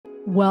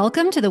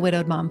Welcome to the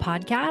Widowed Mom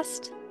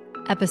Podcast,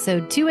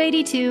 episode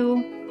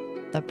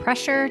 282, The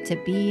Pressure to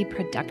Be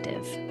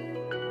Productive.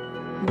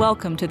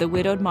 Welcome to the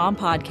Widowed Mom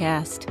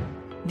Podcast,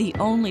 the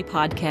only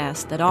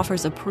podcast that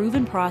offers a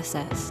proven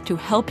process to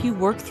help you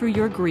work through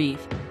your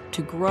grief,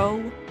 to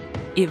grow,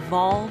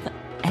 evolve,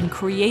 and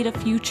create a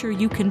future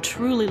you can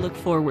truly look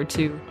forward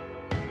to.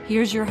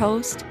 Here's your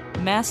host,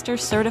 Master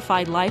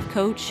Certified Life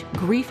Coach,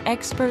 grief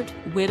expert,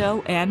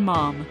 widow, and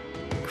mom,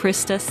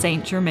 Krista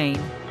St.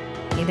 Germain.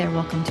 Hey there,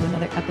 welcome to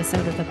another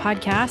episode of the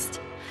podcast.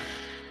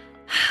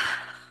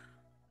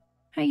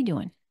 How you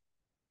doing?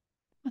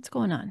 What's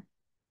going on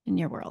in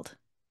your world?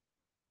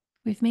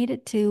 We've made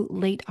it to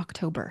late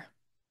October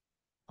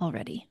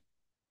already.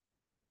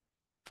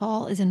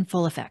 Fall is in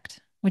full effect,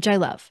 which I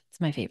love.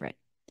 It's my favorite.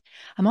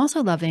 I'm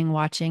also loving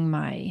watching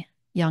my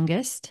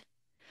youngest,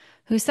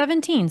 who's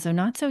 17, so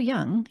not so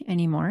young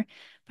anymore,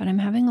 but I'm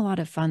having a lot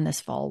of fun this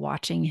fall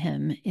watching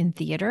him in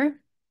theater.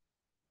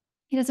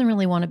 He doesn't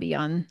really want to be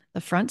on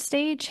the front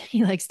stage.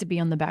 He likes to be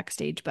on the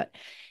backstage, but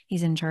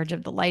he's in charge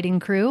of the lighting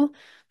crew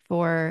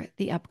for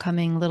the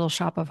upcoming Little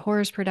Shop of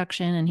Horrors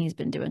production. And he's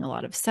been doing a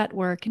lot of set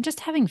work and just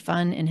having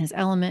fun in his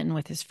element and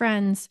with his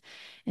friends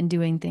and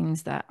doing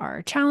things that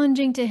are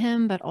challenging to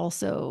him, but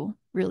also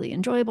really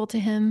enjoyable to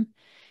him.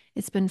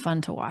 It's been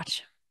fun to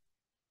watch.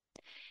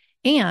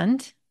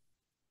 And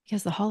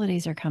because the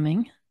holidays are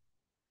coming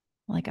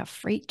like a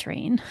freight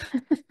train,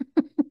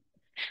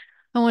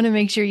 I want to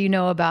make sure you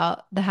know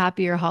about the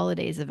Happier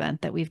Holidays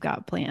event that we've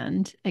got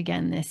planned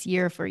again this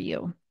year for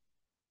you.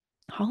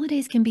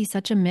 Holidays can be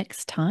such a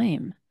mixed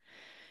time,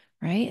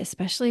 right?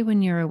 Especially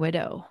when you're a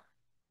widow.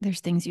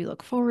 There's things you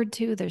look forward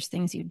to, there's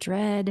things you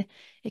dread.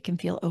 It can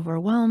feel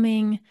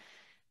overwhelming.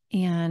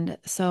 And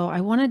so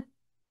I want to,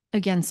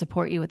 again,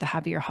 support you with the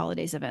Happier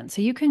Holidays event.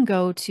 So you can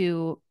go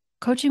to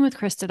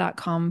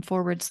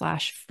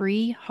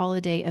coachingwithkrista.com/free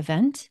holiday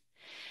event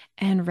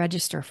and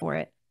register for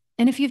it.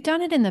 And if you've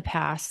done it in the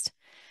past,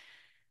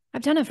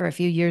 I've done it for a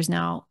few years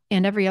now,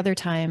 and every other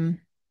time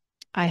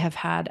I have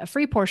had a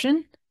free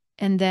portion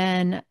and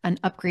then an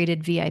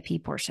upgraded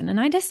VIP portion. And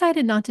I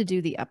decided not to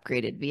do the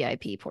upgraded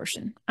VIP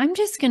portion. I'm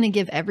just going to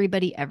give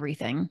everybody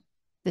everything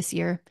this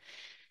year.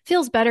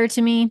 Feels better to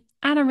me.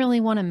 I don't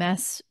really want to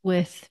mess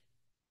with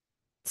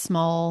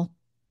small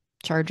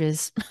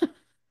charges.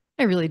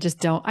 I really just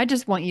don't. I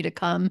just want you to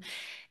come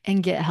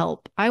and get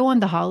help. I want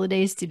the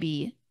holidays to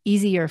be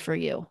easier for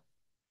you.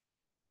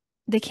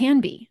 They can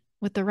be.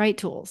 With the right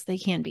tools, they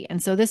can be.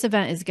 And so this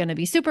event is going to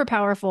be super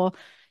powerful,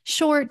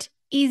 short,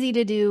 easy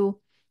to do,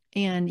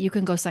 and you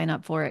can go sign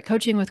up for it.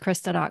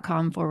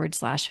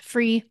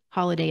 coachingwithkrista.com/free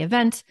holiday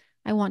event.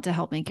 I want to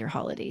help make your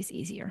holidays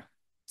easier.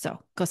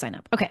 So go sign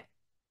up. Okay.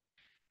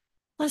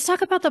 Let's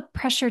talk about the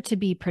pressure to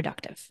be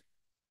productive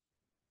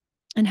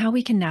and how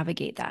we can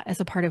navigate that as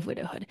a part of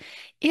widowhood.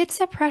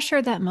 It's a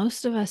pressure that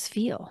most of us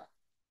feel,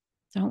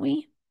 don't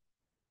we?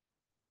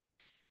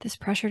 This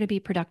pressure to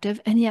be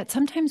productive. And yet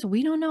sometimes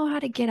we don't know how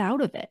to get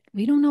out of it.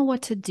 We don't know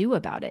what to do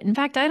about it. In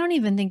fact, I don't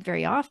even think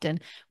very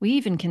often we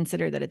even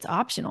consider that it's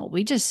optional.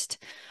 We just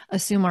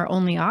assume our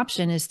only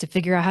option is to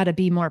figure out how to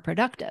be more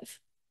productive.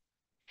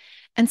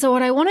 And so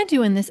what I want to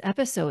do in this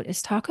episode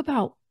is talk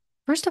about,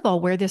 first of all,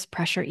 where this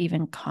pressure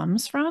even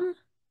comes from.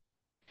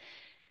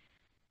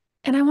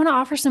 And I want to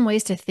offer some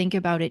ways to think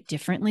about it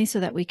differently so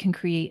that we can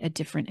create a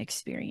different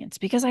experience.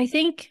 Because I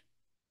think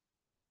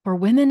for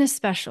women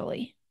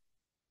especially,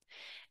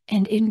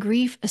 and in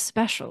grief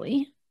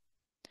especially,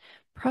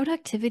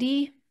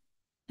 productivity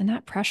and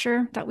that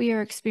pressure that we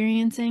are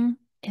experiencing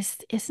is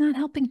not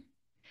helping.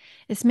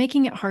 It's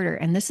making it harder.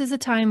 And this is a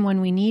time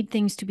when we need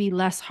things to be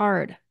less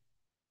hard.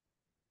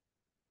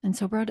 And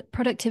so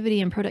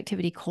productivity and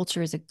productivity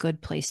culture is a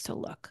good place to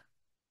look.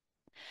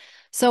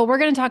 So we're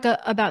going to talk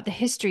about the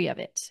history of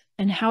it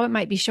and how it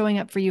might be showing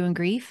up for you in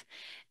grief,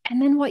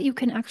 and then what you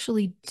can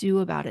actually do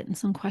about it and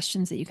some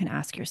questions that you can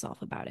ask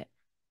yourself about it.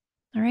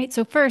 All right.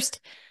 So first,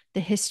 the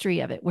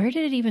history of it. Where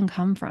did it even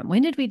come from?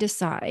 When did we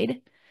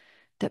decide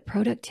that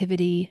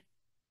productivity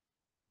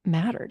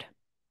mattered?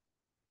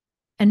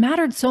 And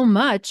mattered so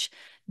much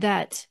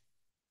that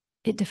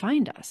it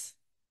defined us.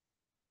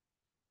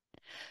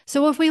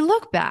 So if we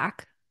look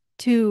back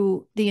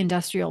to the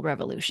Industrial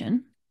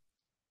Revolution,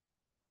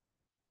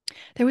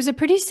 there was a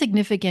pretty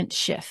significant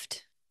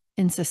shift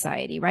in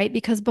society, right?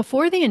 Because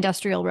before the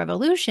Industrial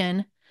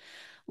Revolution,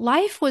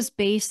 life was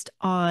based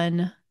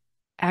on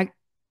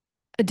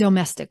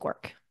domestic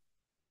work,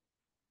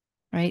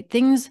 right?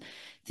 Things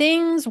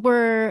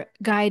were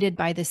guided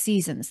by the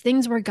seasons.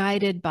 Things were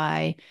guided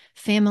by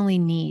family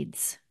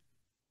needs.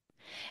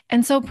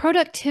 And so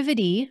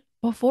productivity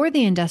before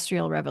the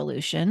Industrial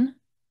Revolution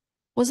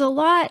was a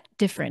lot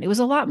different. It was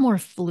a lot more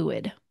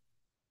fluid.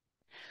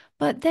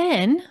 But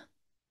then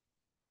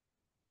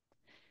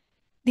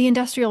the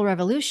Industrial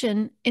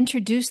Revolution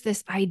introduced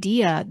this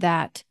idea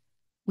that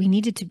we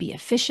needed to be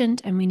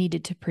efficient and we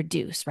needed to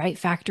produce, right?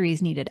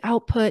 Factories needed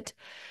output.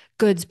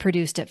 Goods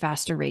produced at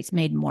faster rates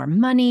made more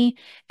money,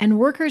 and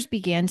workers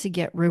began to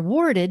get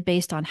rewarded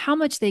based on how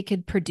much they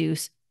could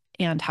produce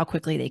and how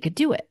quickly they could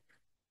do it.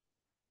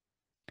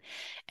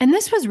 And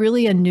this was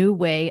really a new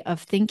way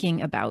of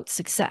thinking about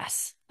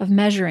success, of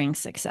measuring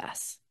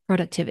success,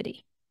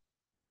 productivity.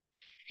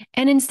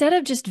 And instead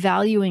of just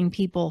valuing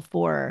people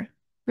for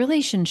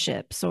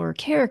relationships or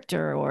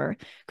character or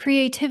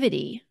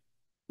creativity,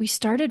 we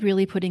started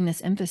really putting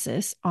this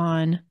emphasis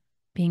on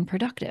being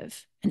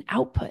productive and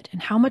output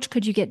and how much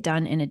could you get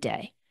done in a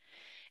day.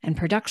 And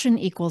production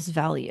equals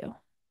value.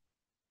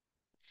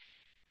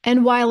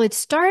 And while it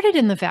started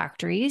in the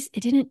factories,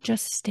 it didn't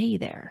just stay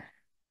there,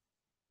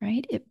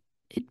 right?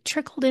 It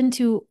trickled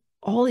into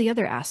all the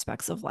other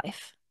aspects of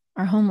life,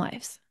 our home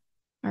lives,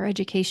 our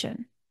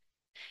education.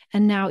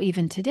 And now,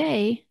 even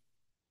today,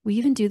 we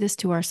even do this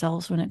to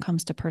ourselves when it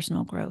comes to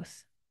personal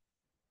growth.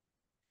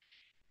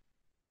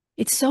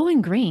 It's so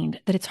ingrained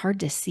that it's hard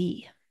to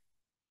see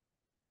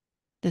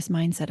this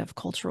mindset of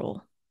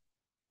cultural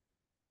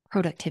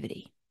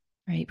productivity,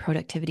 right?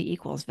 Productivity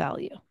equals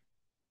value.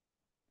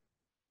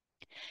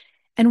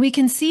 And we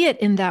can see it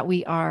in that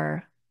we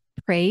are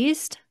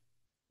praised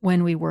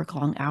when we work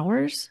long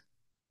hours,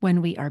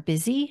 when we are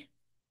busy,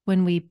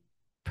 when we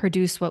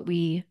produce what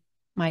we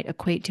might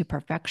equate to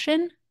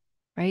perfection,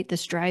 right? The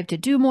strive to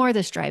do more,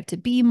 the strive to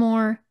be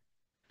more.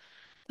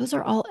 Those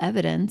are all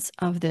evidence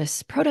of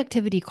this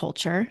productivity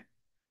culture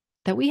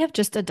that we have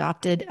just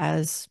adopted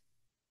as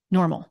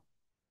normal.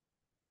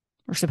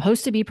 We're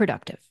supposed to be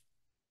productive.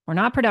 We're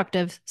not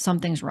productive.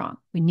 Something's wrong.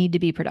 We need to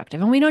be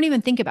productive. And we don't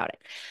even think about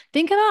it.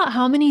 Think about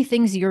how many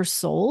things you're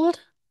sold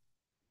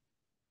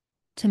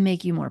to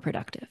make you more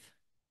productive,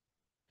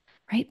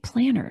 right?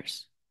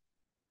 Planners,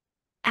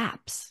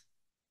 apps,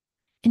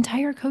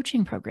 entire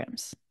coaching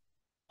programs,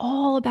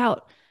 all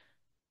about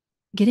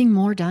getting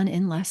more done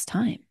in less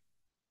time,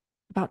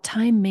 about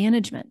time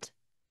management.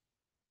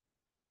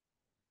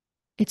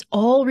 It's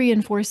all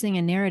reinforcing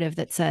a narrative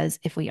that says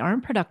if we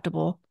aren't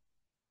productive,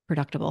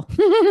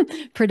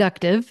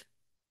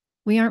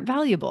 we aren't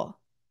valuable.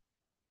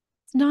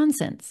 It's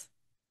nonsense.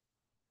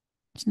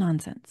 It's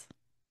nonsense.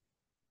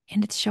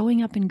 And it's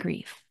showing up in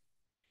grief.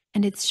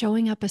 And it's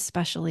showing up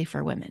especially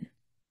for women,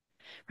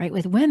 right?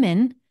 With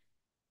women,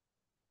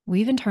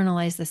 we've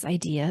internalized this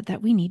idea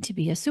that we need to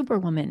be a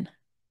superwoman,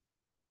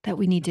 that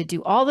we need to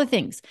do all the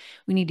things.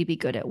 We need to be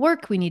good at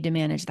work. We need to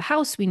manage the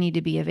house. We need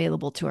to be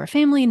available to our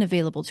family and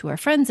available to our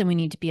friends. And we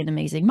need to be an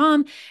amazing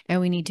mom.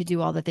 And we need to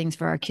do all the things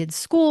for our kids'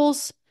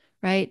 schools,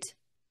 right?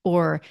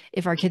 Or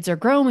if our kids are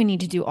grown, we need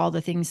to do all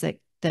the things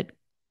that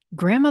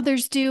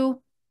grandmothers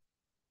do.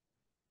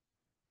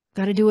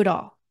 Got to do it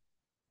all.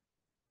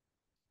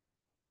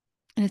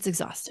 And it's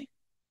exhausting.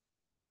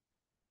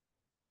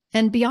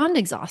 And beyond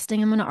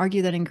exhausting, I'm going to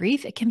argue that in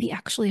grief, it can be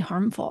actually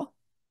harmful.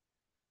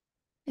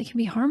 It can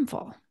be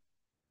harmful.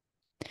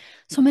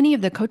 So many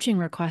of the coaching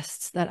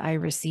requests that I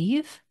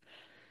receive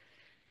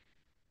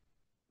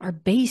are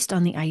based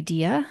on the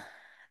idea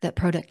that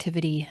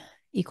productivity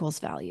equals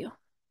value.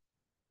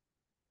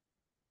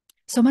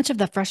 So much of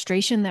the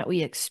frustration that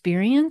we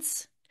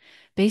experience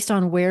based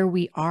on where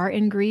we are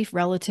in grief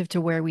relative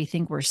to where we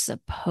think we're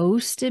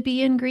supposed to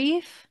be in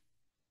grief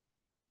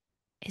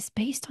is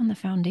based on the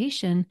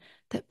foundation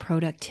that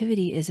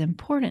productivity is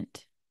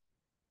important.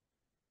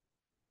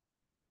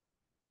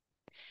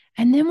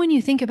 And then when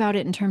you think about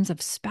it in terms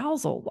of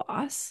spousal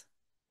loss,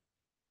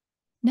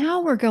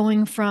 now we're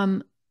going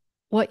from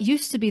what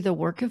used to be the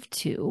work of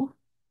two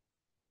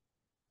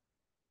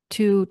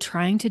to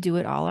trying to do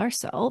it all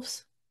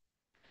ourselves.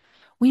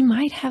 We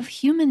might have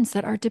humans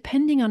that are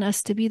depending on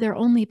us to be their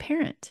only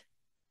parent,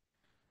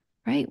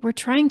 right? We're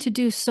trying to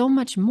do so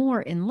much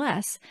more in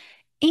less,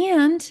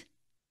 and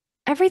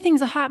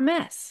everything's a hot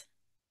mess.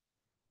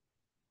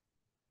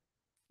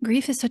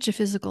 Grief is such a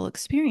physical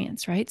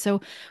experience, right?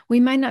 So we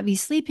might not be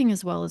sleeping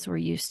as well as we're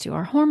used to.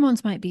 Our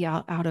hormones might be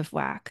out of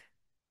whack.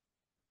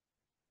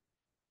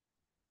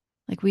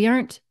 Like we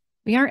aren't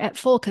at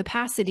full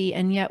capacity,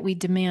 and yet we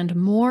demand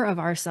more of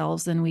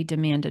ourselves than we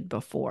demanded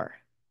before.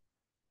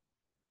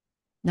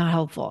 Not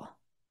helpful.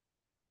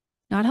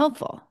 Not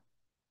helpful.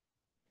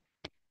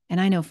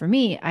 And I know for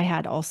me, I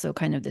had also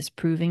kind of this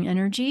proving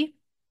energy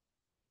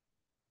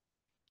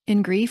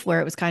in grief where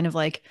it was kind of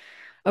like,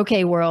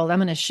 okay, world, I'm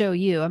going to show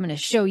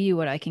you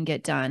what I can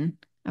get done.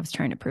 I was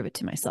trying to prove it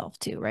to myself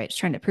too, right? I was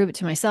trying to prove it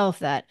to myself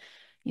that,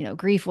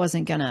 grief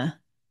wasn't going to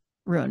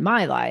ruin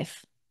my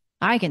life.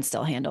 I can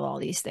still handle all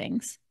these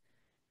things.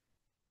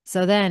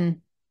 So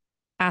then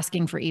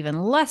asking for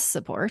even less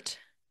support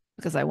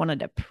because I wanted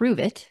to prove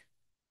it,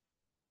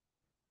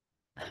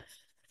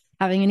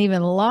 having an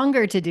even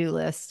longer to-do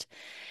list,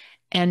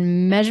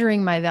 and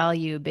measuring my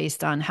value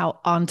based on how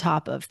on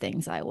top of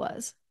things I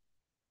was,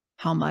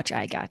 how much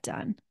I got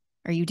done.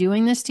 Are you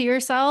doing this to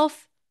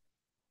yourself?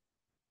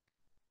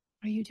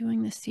 Are you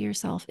doing this to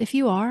yourself? If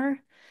you are,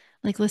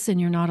 listen,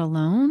 you're not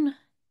alone.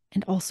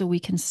 And also, we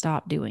can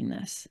stop doing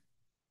this.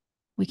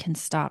 We can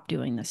stop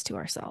doing this to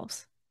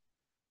ourselves.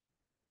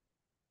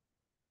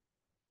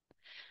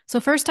 So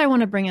first, I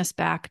want to bring us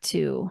back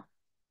to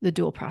the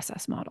dual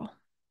process model.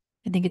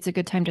 I think it's a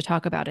good time to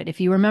talk about it.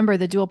 If you remember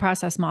the dual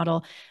process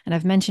model, and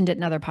I've mentioned it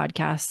in other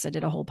podcasts, I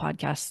did a whole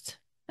podcast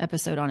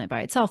episode on it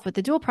by itself. But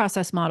the dual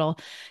process model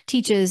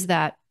teaches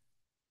that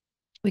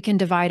we can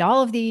divide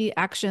all of the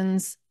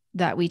actions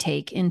that we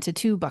take into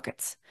two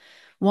buckets.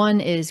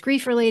 One is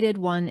grief related,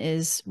 one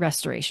is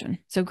restoration.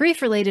 So,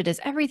 grief related is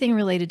everything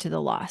related to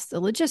the loss, the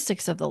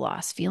logistics of the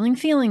loss, feeling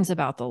feelings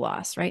about the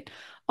loss, right?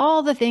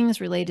 All the things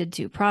related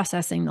to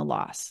processing the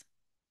loss.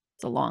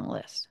 It's a long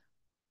list.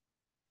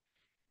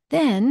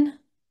 Then,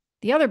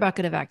 the other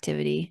bucket of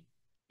activity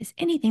is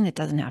anything that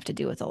doesn't have to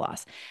do with the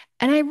loss.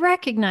 And I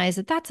recognize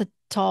that that's a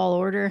tall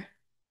order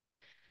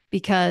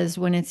because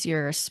when it's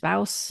your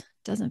spouse,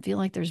 it doesn't feel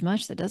like there's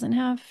much that doesn't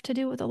have to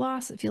do with the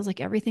loss. It feels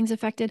like everything's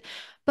affected.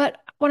 But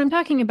what I'm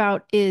talking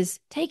about is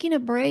taking a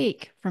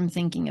break from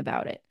thinking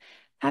about it,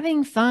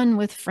 having fun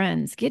with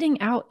friends, getting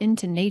out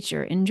into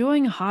nature,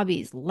 enjoying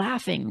hobbies,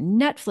 laughing,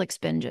 Netflix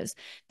binges,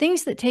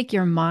 things that take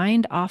your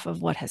mind off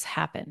of what has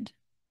happened.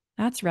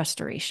 That's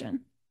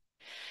restoration.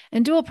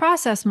 And dual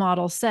process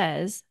model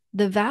says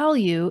the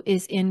value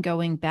is in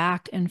going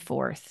back and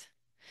forth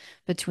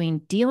between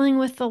dealing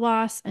with the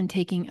loss and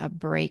taking a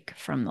break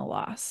from the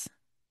loss.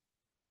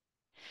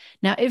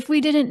 Now, if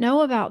we didn't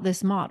know about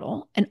this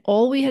model and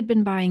all we had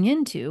been buying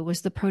into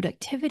was the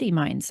productivity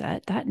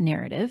mindset, that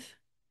narrative,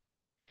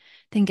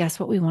 then guess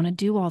what we want to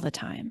do all the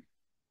time?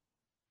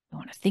 We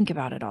want to think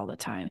about it all the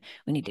time.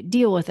 We need to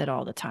deal with it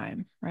all the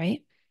time,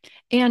 right?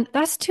 And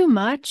that's too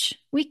much.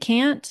 We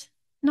can't.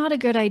 Not a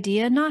good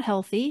idea, not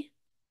healthy.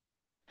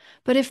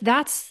 But if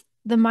that's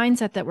the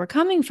mindset that we're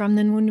coming from,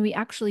 then when we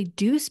actually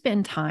do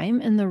spend time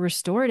in the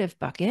restorative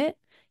bucket,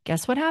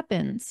 guess what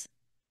happens?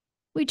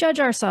 We judge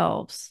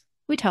ourselves.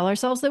 We tell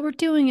ourselves that we're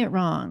doing it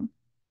wrong.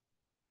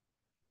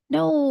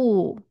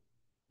 No,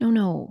 no,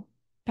 no.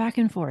 Back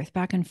and forth,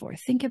 back and forth.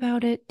 Think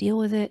about it, deal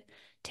with it,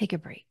 take a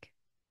break.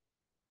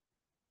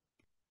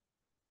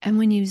 And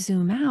when you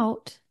zoom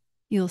out,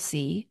 you'll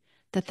see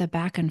that the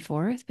back and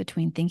forth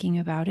between thinking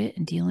about it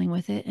and dealing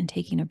with it and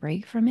taking a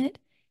break from it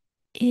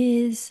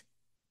is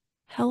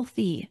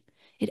healthy.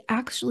 It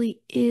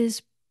actually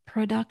is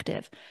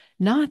productive.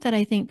 Not that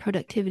I think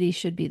productivity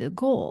should be the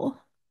goal,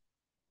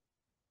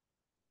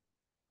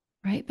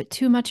 right? But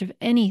too much of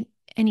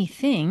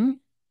anything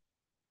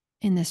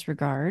in this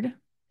regard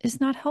is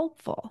not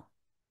helpful.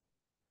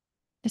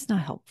 It's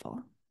not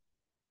helpful.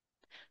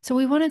 So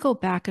we want to go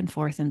back and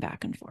forth and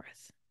back and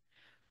forth.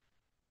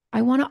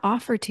 I want to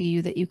offer to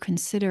you that you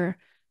consider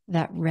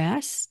that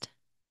rest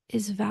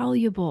is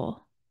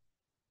valuable,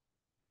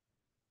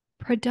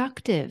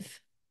 productive.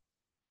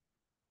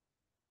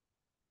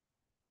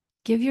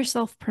 Give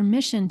yourself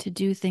permission to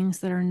do things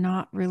that are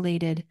not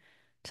related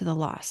to the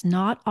loss.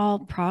 Not all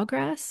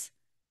progress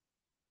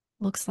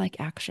looks like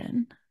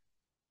action.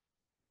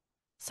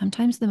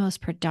 Sometimes the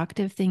most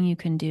productive thing you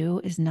can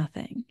do is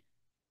nothing.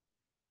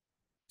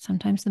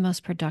 Sometimes the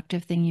most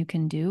productive thing you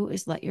can do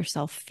is let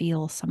yourself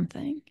feel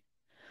something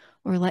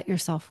or let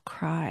yourself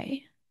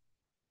cry.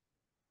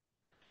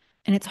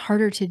 And it's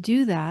harder to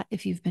do that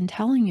if you've been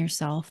telling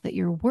yourself that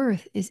your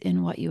worth is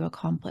in what you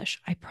accomplish.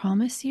 I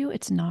promise you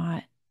it's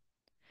not.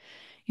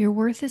 Your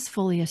worth is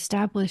fully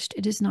established.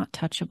 It is not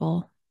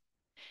touchable.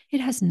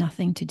 It has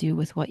nothing to do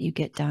with what you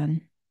get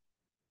done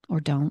or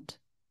don't.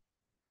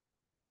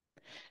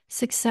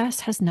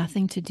 Success has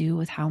nothing to do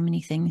with how many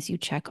things you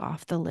check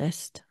off the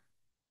list.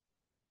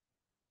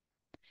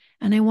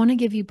 And I want to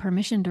give you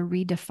permission to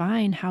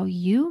redefine how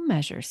you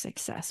measure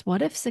success.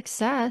 What if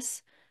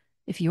success,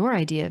 if your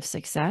idea of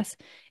success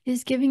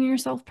is giving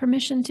yourself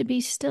permission to be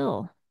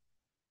still?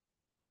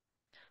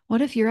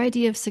 What if your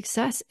idea of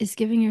success is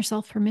giving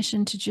yourself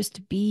permission to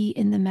just be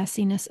in the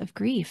messiness of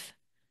grief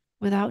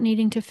without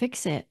needing to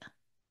fix it?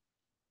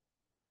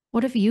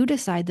 What if you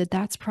decide that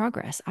that's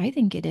progress? I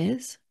think it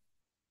is.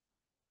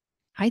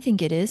 I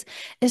think it is,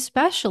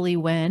 especially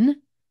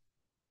when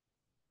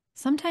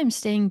sometimes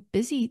staying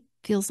busy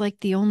feels like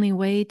the only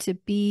way to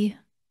be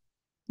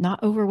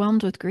not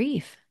overwhelmed with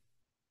grief,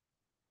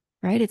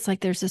 right? It's like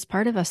there's this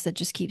part of us that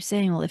just keeps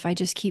saying, well, if I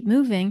just keep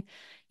moving,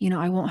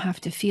 I won't have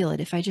to feel it.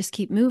 If I just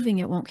keep moving,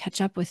 it won't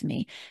catch up with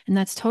me. And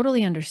that's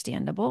totally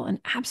understandable and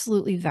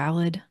absolutely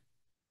valid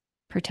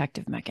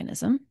protective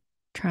mechanism,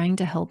 trying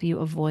to help you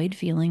avoid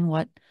feeling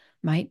what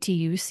might to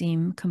you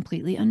seem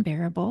completely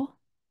unbearable.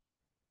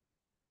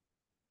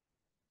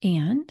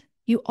 And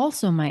you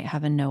also might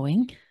have a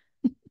knowing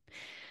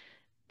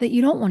that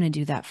you don't want to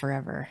do that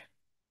forever,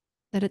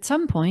 that at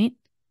some point,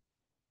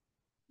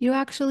 you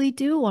actually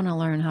do want to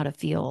learn how to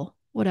feel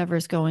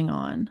whatever's going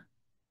on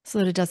so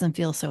that it doesn't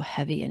feel so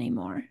heavy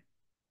anymore.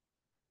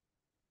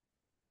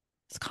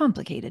 It's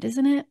complicated,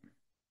 isn't it?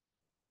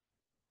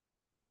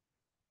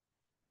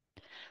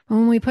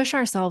 When we push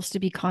ourselves to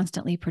be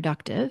constantly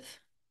productive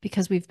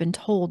because we've been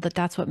told that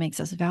that's what makes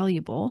us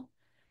valuable,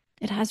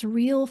 it has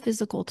real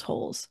physical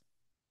tolls.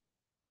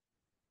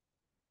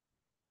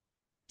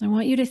 I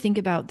want you to think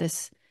about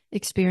this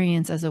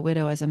experience as a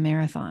widow as a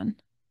marathon.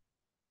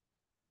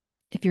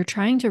 If you're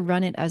trying to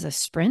run it as a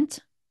sprint,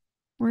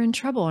 we're in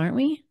trouble, aren't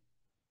we?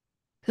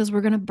 Because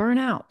we're going to burn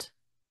out.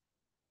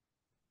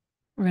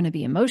 We're going to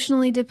be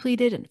emotionally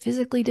depleted and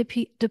physically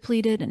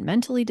depleted and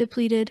mentally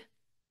depleted.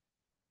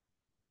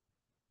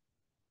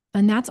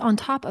 And that's on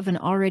top of an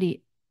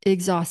already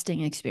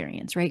exhausting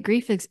experience, right?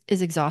 Grief is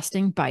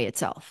exhausting by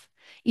itself,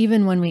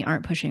 even when we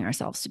aren't pushing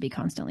ourselves to be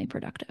constantly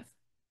productive.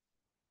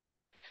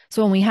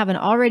 So when we have an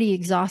already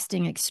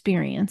exhausting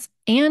experience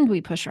and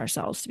we push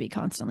ourselves to be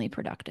constantly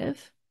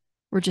productive,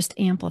 we're just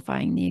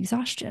amplifying the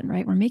exhaustion,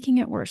 right? We're making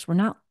it worse. We're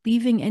not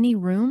leaving any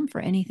room for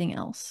anything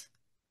else.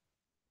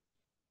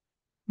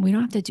 We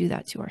don't have to do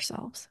that to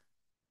ourselves.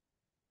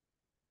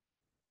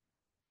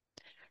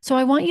 So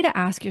I want you to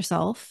ask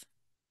yourself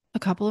a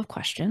couple of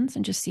questions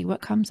and just see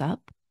what comes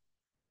up.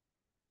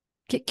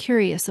 Get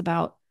curious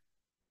about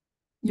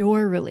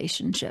your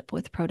relationship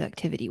with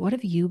productivity. What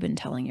have you been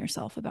telling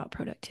yourself about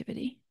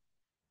productivity?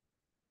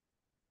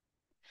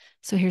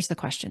 So here's the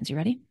questions. You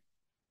ready?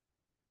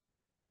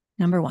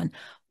 Number one,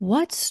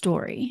 what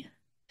story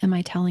am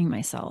I telling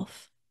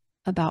myself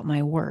about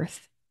my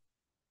worth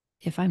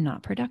if I'm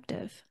not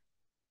productive?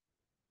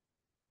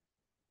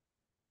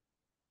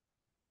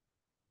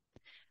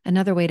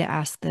 Another way to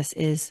ask this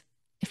is,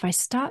 if I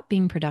stop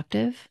being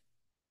productive,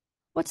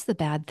 what's the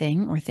bad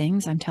thing or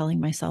things I'm telling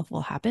myself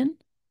will happen?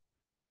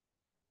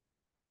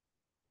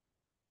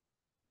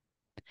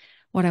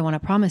 What I want to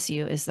promise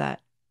you is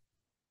that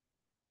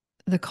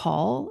the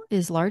call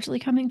is largely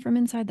coming from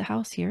inside the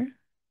house here,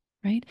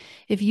 right?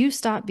 If you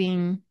stop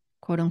being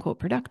quote unquote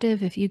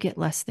productive, if you get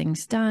less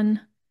things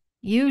done,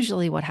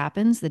 usually what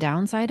happens, the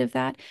downside of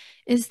that,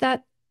 is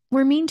that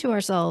we're mean to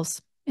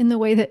ourselves in the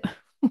way that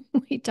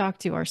we talk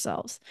to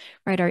ourselves,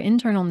 right? Our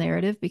internal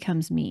narrative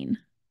becomes mean,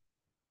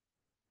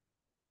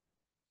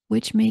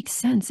 which makes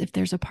sense if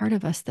there's a part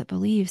of us that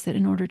believes that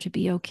in order to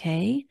be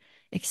okay,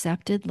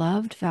 accepted,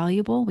 loved,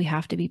 valuable, we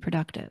have to be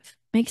productive.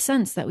 Makes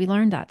sense that we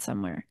learned that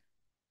somewhere.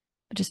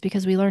 But just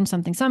because we learned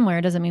something somewhere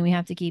doesn't mean we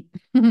have to keep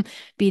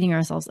beating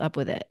ourselves up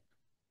with it.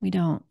 We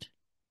don't.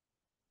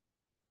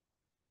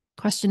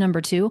 Question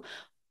number two,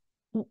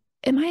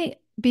 am I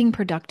being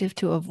productive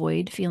to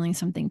avoid feeling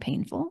something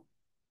painful?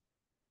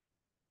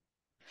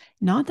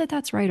 Not that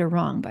that's right or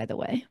wrong, by the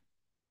way.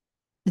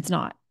 It's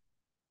not.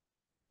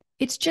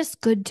 It's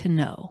just good to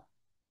know.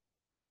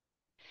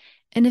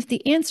 And if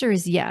the answer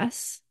is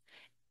yes,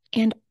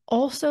 and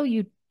also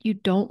you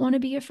don't want to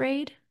be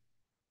afraid,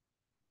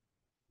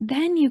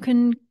 then you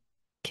can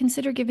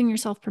consider giving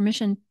yourself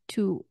permission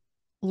to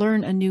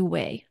learn a new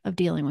way of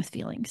dealing with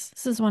feelings.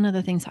 This is one of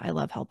the things I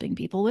love helping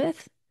people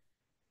with.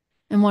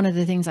 And one of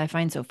the things I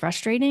find so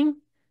frustrating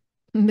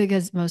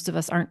because most of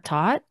us aren't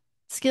taught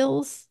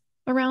skills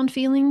around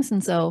feelings.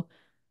 And so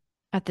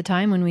at the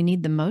time when we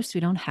need them most,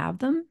 we don't have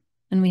them.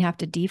 And we have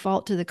to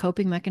default to the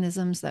coping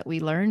mechanisms that we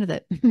learned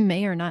that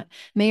may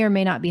or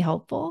may not be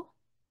helpful.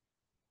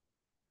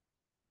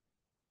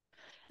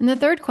 And the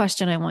third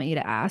question I want you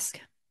to ask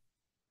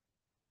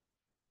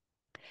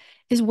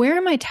is, where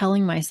am I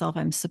telling myself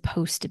I'm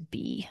supposed to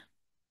be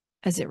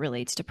as it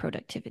relates to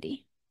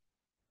productivity?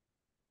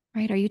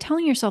 Right? Are you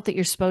telling yourself that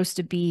you're supposed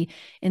to be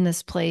in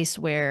this place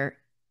where,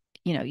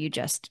 you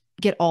just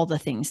get all the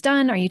things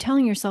done? Are you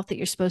telling yourself that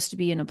you're supposed to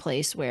be in a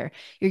place where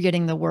you're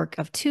getting the work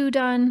of two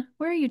done?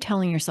 Where are you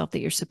telling yourself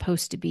that you're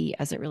supposed to be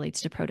as it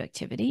relates to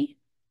productivity?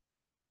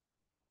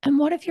 And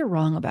what if you're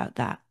wrong about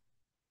that?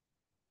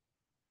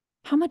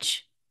 How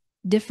much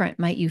different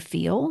might you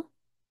feel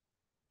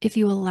if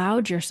you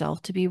allowed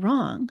yourself to be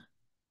wrong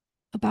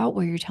about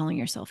where you're telling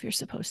yourself you're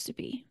supposed to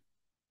be?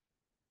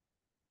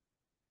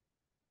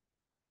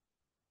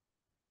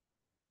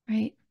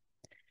 Right?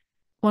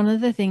 One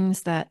of the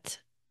things that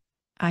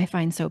I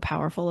find so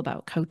powerful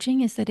about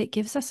coaching is that it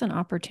gives us an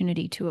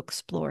opportunity to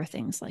explore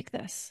things like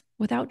this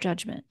without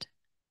judgment.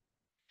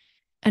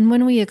 And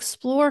when we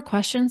explore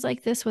questions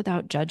like this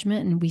without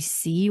judgment and we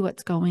see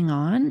what's going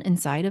on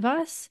inside of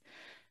us,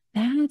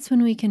 that's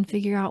when we can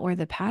figure out where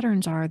the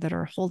patterns are that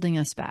are holding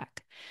us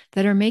back,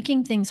 that are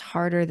making things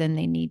harder than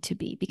they need to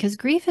be. Because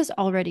grief is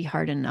already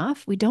hard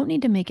enough. We don't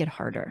need to make it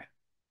harder.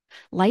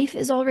 Life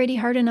is already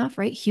hard enough,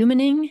 right?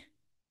 Humaning.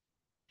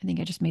 I think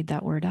I just made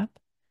that word up.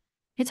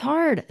 It's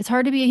hard. It's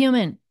hard to be a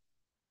human.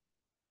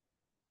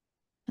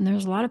 And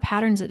there's a lot of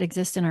patterns that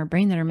exist in our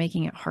brain that are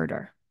making it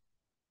harder.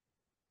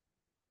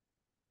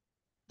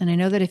 And I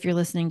know that if you're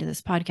listening to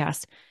this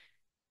podcast,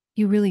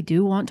 you really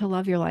do want to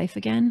love your life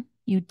again.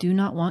 You do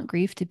not want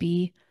grief to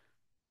be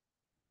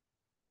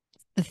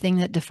the thing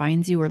that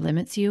defines you or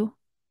limits you.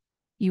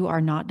 You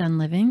are not done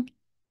living.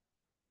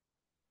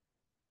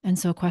 And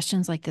so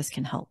questions like this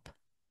can help,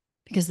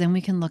 because then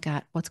we can look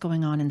at what's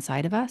going on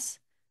inside of us.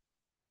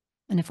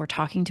 And if we're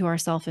talking to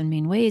ourselves in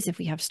mean ways, if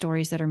we have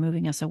stories that are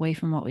moving us away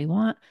from what we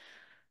want,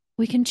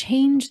 we can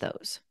change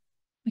those.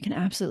 We can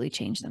absolutely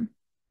change them.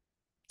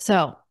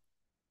 So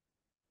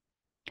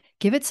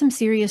give it some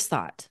serious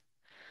thought.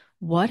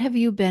 What have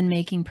you been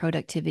making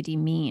productivity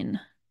mean?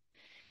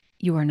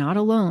 You are not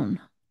alone.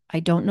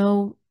 I don't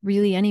know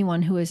really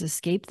anyone who has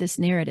escaped this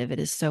narrative. It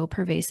is so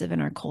pervasive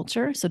in our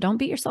culture. So don't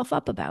beat yourself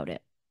up about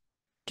it.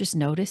 Just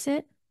notice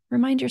it.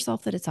 Remind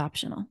yourself that it's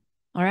optional.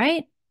 All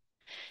right?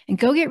 And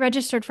go get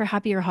registered for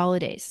Happier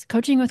Holidays.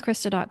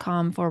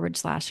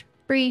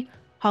 Coachingwithkrista.com/free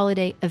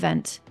holiday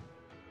event.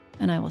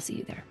 And I will see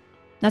you there.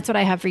 That's what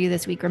I have for you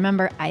this week.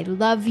 Remember, I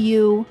love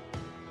you.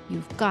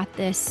 You've got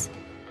this.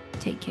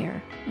 Take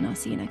care, and I'll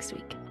see you next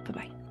week.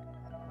 Bye-bye.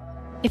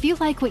 If you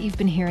like what you've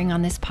been hearing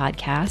on this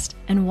podcast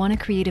and want to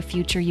create a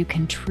future you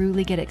can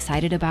truly get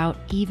excited about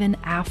even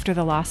after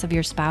the loss of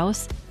your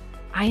spouse,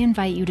 I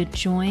invite you to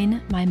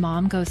join my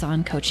Mom Goes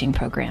On coaching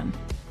program.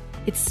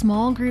 It's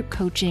small group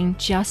coaching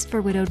just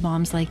for widowed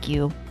moms like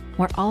you,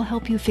 where I'll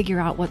help you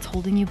figure out what's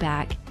holding you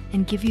back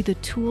and give you the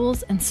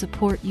tools and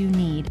support you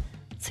need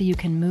so you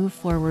can move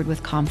forward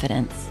with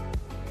confidence.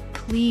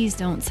 Please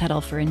don't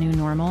settle for a new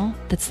normal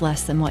that's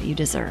less than what you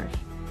deserve.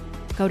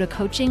 Go to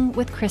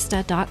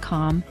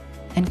coachingwithkrista.com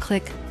and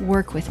click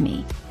Work With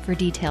Me for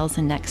details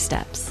and next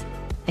steps.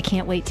 I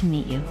can't wait to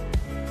meet you.